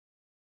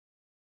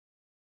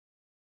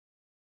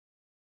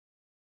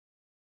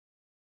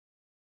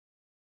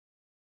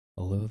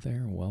Hello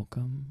there,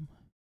 welcome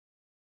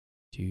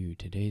to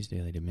today's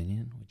Daily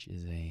Dominion, which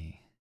is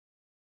a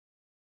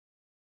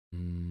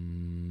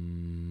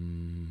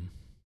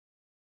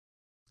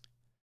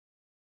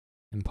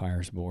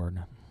Empires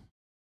board.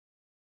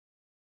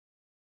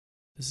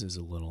 This is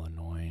a little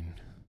annoying.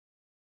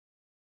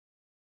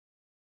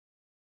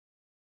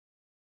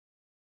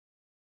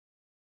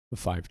 The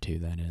 5-2,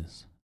 that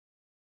is.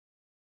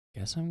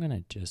 Guess I'm going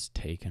to just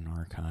take an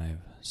archive.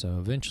 So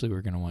eventually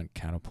we're going to want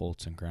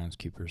catapults and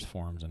groundskeepers,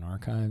 forms, and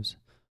archives.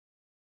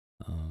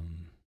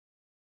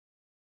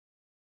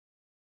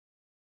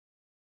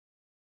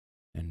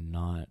 And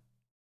not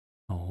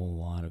a whole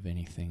lot of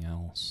anything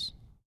else.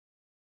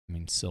 I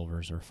mean,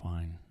 silvers are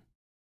fine.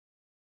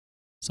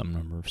 Some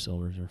number of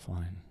silvers are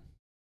fine.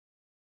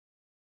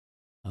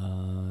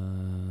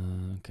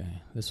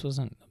 Okay. This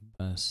wasn't the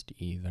best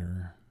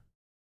either,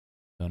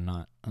 though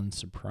not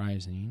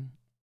unsurprising.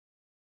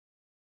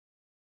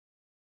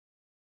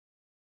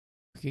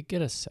 We could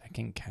get a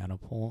second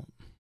catapult.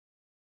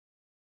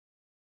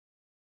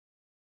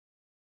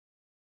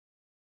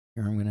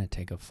 Here I'm going to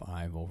take a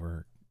 5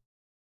 over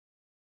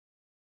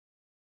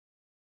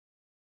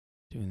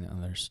doing the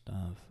other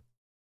stuff.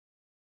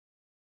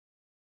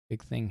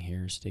 Big thing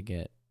here is to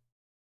get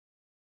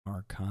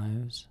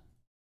archives.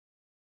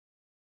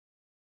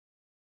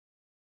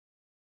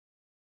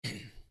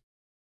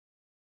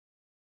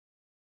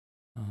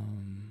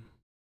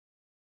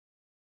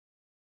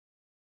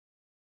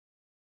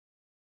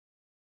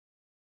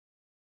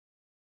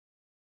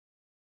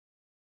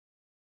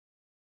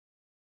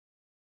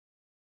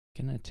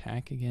 Can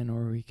attack again,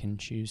 or we can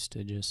choose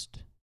to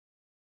just...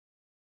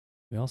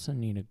 We also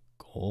need a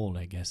gold,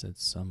 I guess, at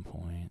some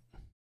point.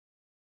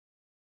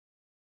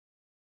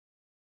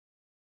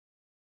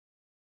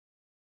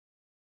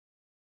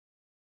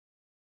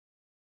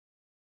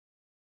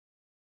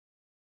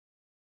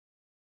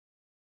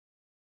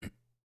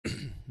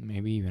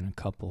 Maybe even a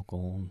couple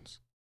golds.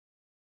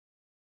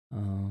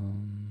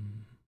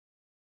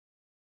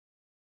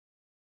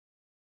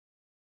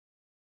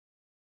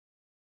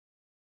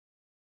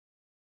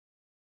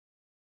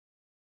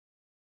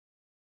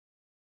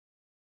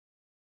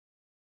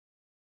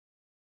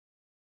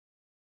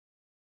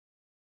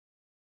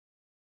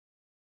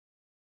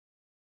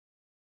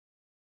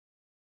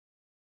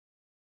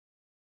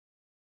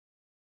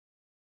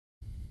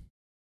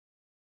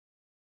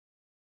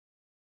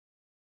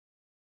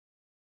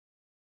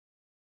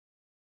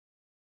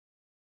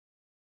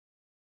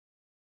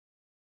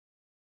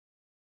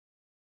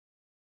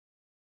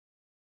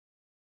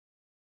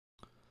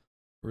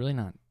 Really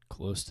not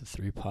close to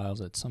 3 piles.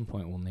 At some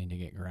point we'll need to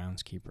get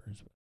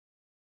groundskeepers.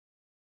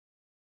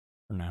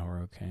 For now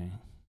we're okay.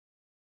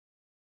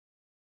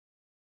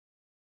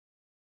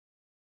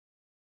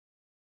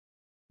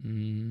 I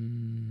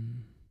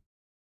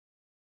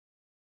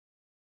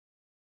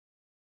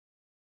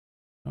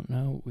don't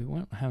know. We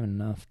won't have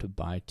enough to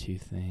buy 2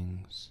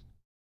 things.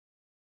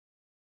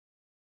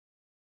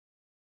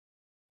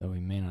 Though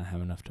we may not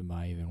have enough to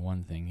buy even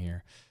 1 thing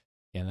here.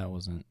 Yeah, that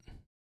wasn't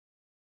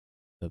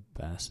the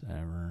best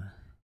ever.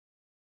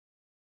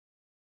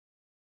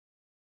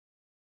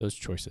 Those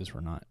choices were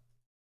not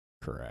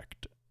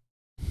correct.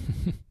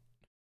 But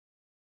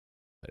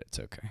it's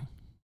okay.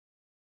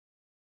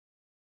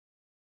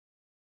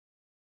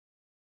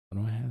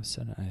 What do I have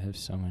set? I have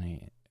so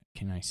many.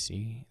 Can I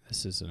see?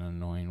 This is an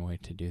annoying way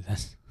to do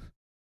this.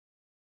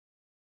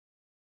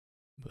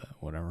 But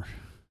whatever.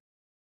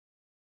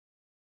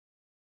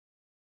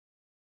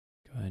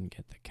 Go ahead and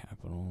get the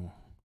capital.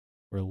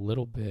 We're a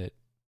little bit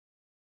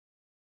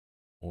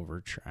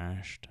over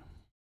trashed.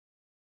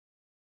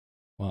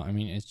 Well, I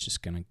mean, it's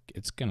gonna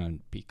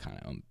be kind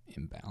of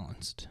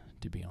imbalanced,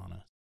 to be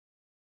honest.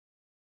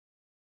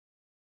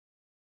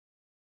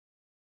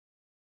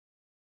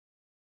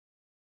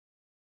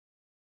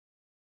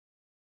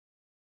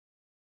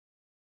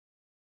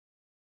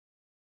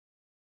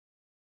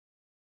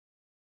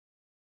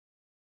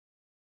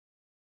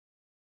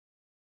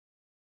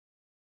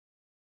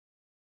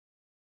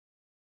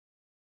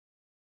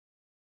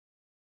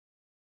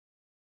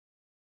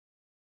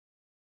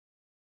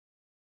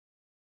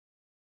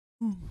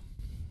 I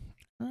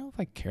don't know if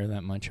I care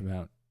that much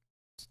about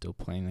still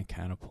playing the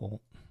catapult.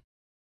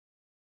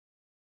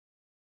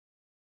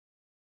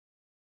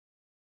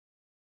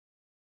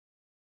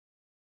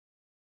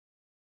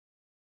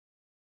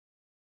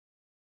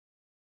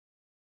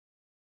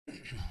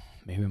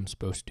 Maybe I'm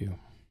supposed to.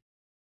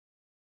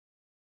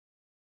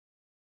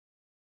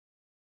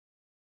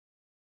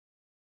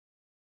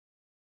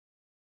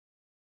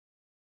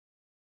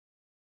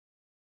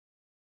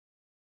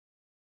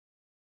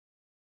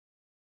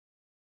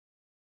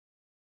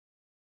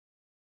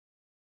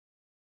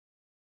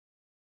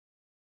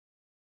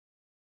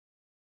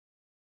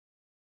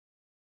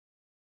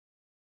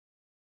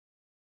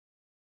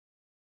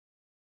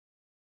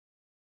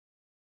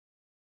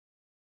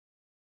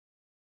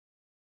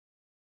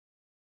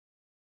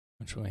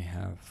 Which we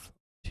have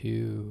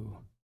 2,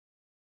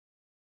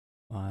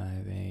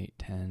 5, 8,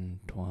 10,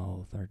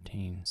 12,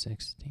 13,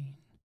 16.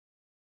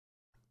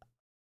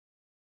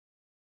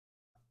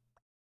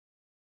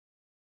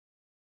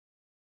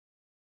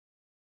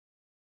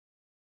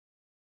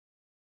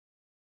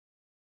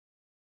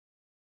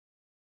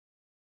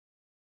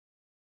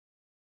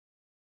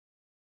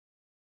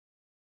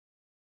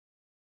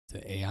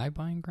 The AI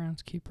buying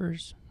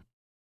groundskeepers?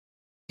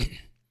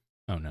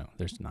 Oh no,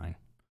 there's 9.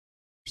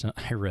 So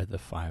I read the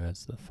 5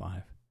 as the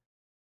 5.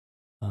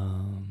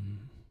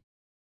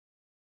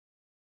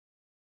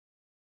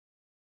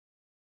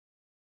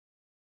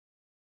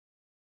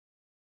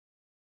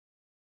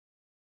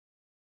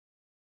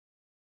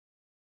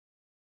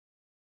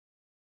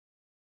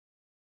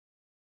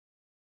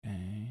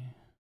 Okay.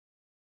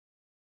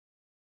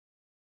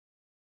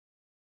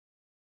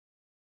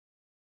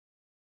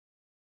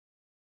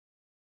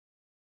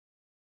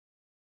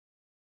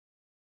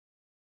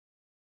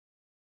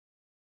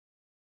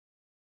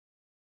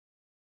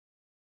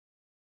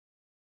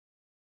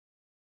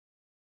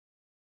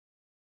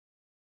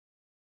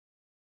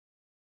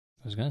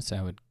 I was gonna say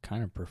I would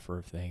kind of prefer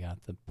if they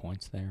got the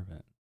points there,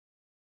 but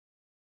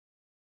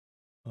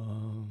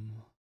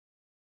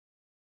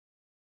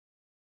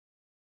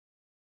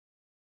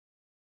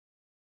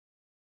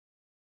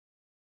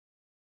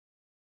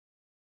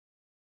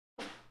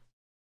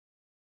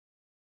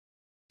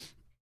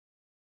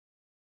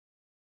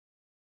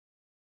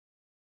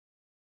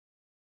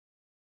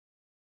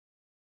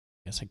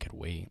guess I could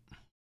wait.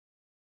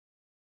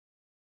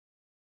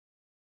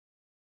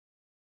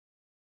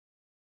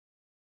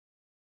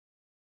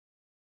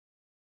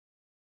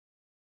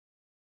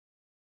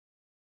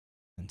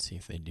 And see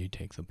if they do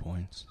take the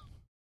points.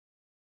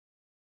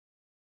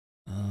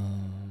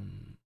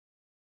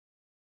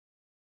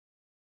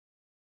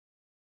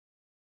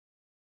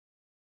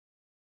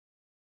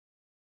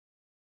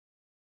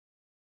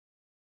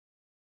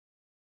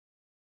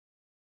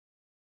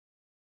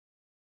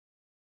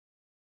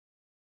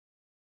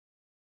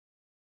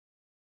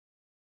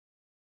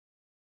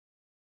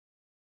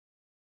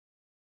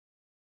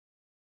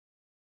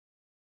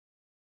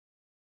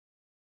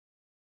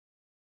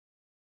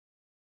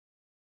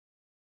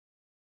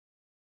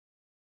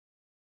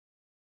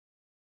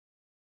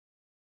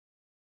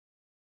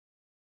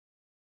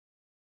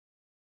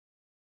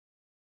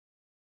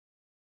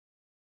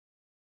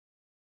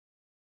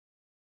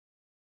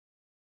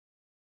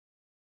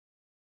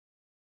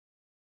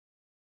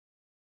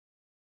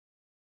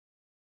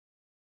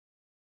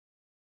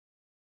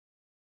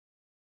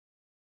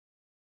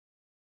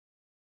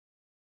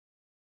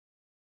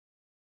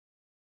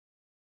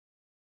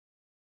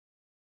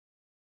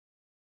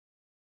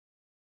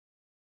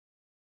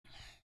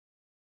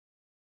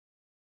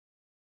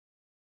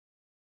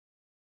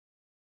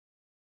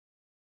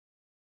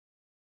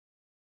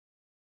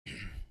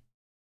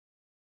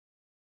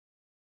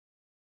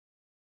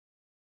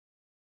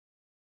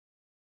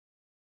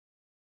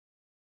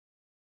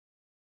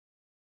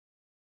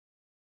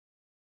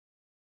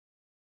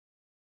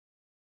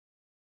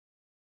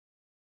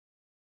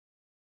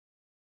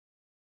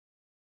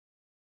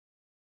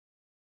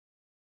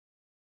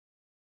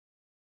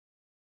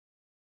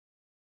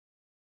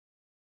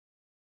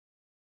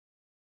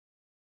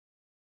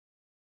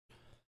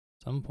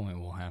 At some point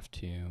we'll have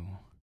to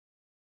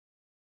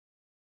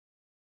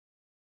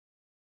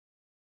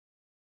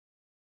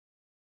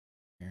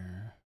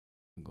here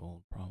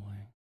gold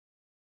probably.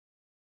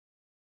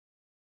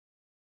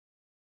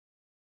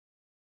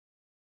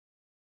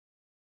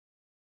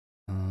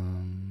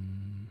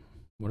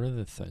 What are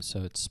the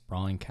so it's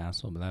Sprawling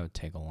Castle, but that would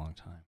take a long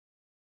time.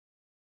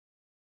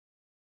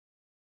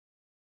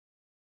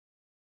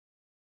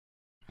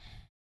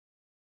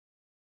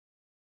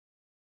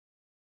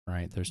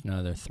 Right, there's no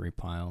other 3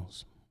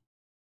 piles.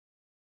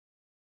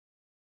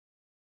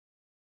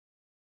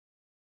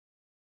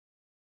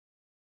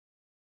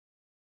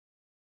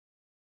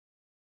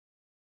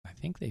 I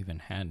think they even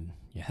had,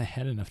 they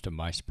had enough to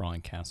buy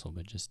Sprawling Castle,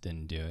 but just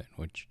didn't do it,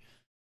 which,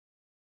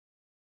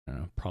 I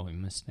don't know, probably a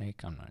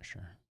mistake, I'm not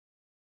sure.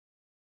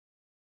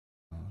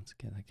 Let's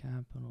get the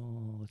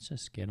capital, let's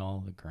just get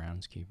all the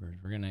groundskeepers.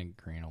 We're gonna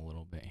green a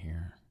little bit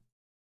here.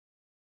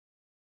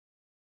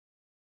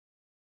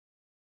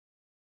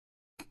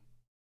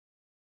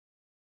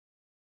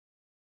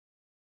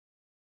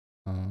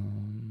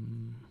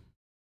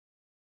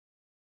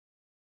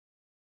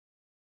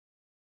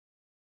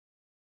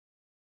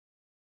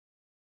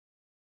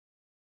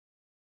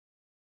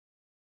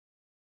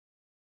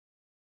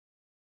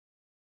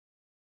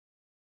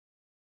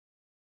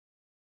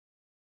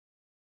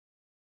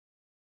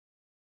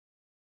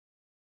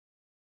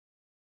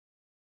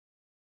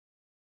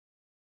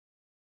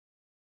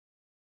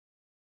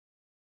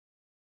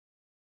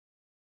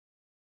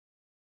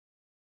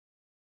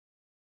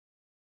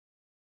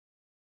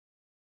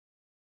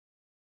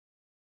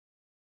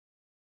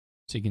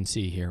 So you can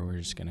see here, we're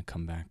just gonna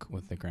come back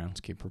with the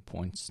groundskeeper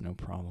points, no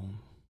problem.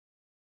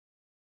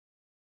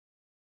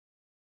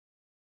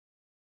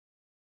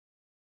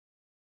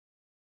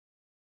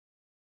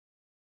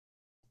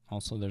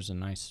 Also, there's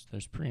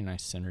pretty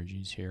nice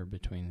synergies here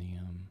between the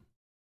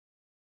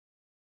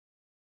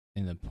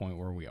in the point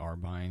where we are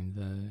buying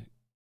the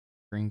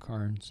green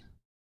cards,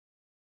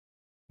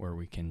 where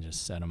we can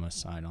just set them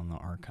aside on the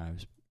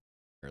archives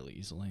fairly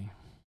easily.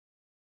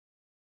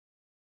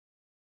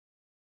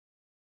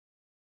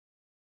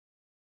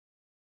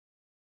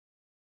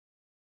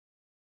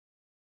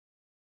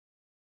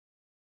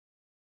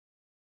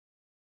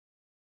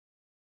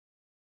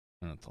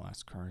 I don't know if the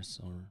last card is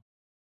silver.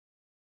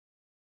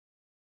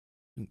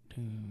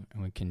 And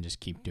we can just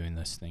keep doing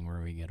this thing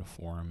where we get a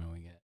forum and we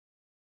get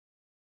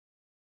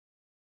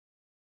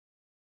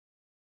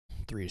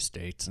 3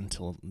 estates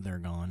until they're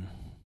gone.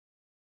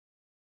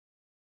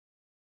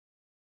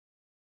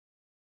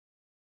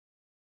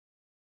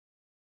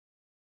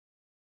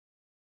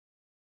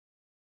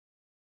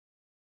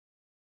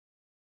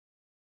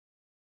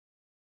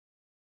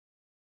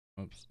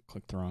 Oops,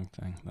 clicked the wrong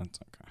thing. That's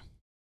okay.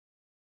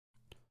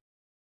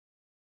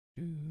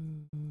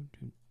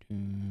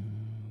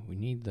 We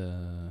need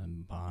the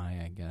buy,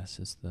 I guess,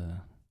 is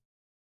the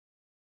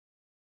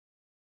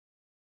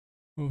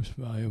most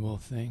valuable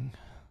thing.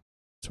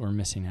 So we're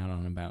missing out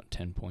on about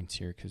 10 points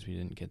here because we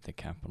didn't get the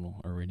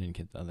capital, or we didn't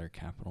get the other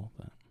capital,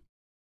 but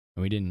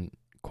we didn't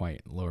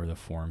quite lower the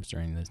forums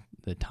during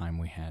the time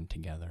we had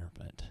together.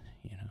 But,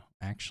 you know,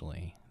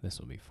 actually, this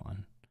will be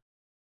fun.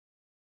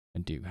 I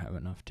do have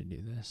enough to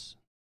do this.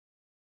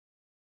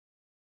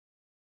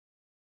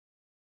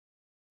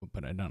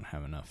 But I don't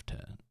have enough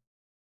to,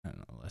 I don't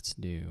know, let's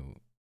do,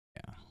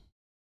 yeah.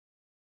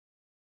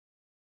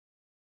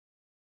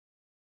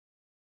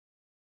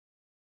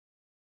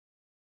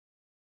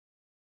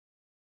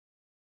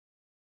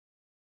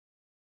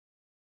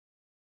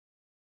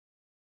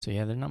 So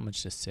yeah, there's not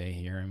much to say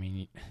here. I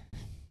mean,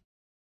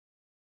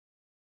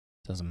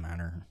 doesn't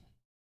matter.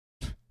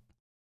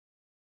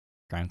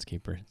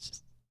 Groundskeeper, it's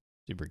just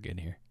super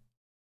good here.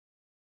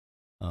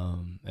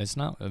 It's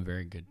not a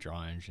very good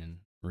draw engine.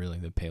 Really,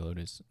 the payload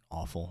is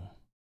awful.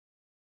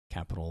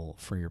 Capital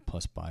for your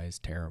plus buy is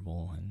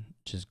terrible, and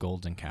just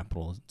golds and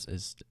capital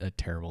is a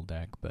terrible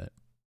deck, but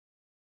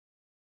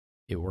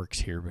it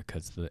works here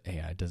because the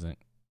AI doesn't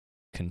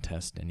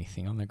contest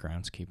anything on the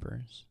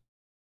groundskeepers.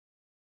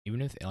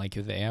 Even if, like,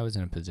 if the AI was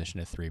in a position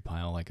to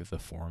 3-pile, like if the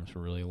forums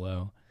were really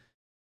low,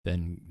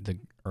 then the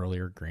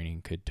earlier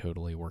graining could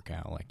totally work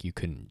out. Like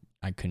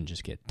I couldn't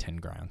just get 10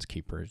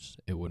 groundskeepers.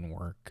 It wouldn't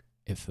work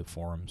if the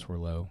forums were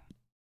low.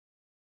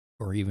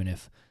 Or even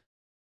if,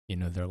 you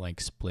know, they're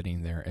like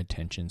splitting their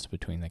attentions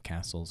between the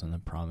castles and the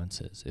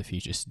provinces. If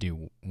you just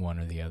do one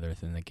or the other,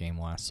 then the game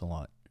lasts a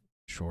lot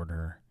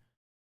shorter.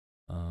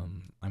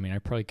 I mean, I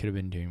probably could have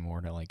been doing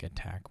more to like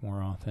attack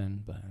more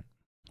often, but,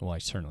 well, I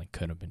certainly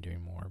could have been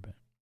doing more, but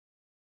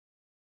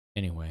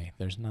anyway,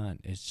 there's not,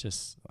 it's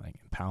just like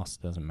Palace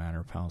doesn't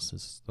matter. Palace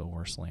is the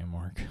worst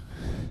landmark.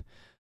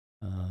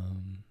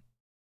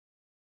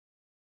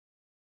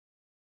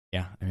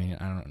 Yeah, I mean,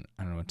 I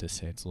don't know what to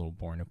say. It's a little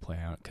boring to play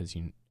out because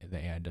the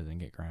AI doesn't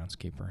get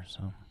groundskeeper.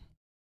 So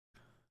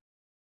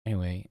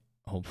anyway,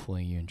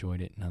 hopefully you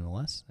enjoyed it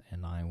nonetheless,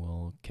 and I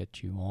will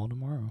catch you all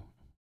tomorrow.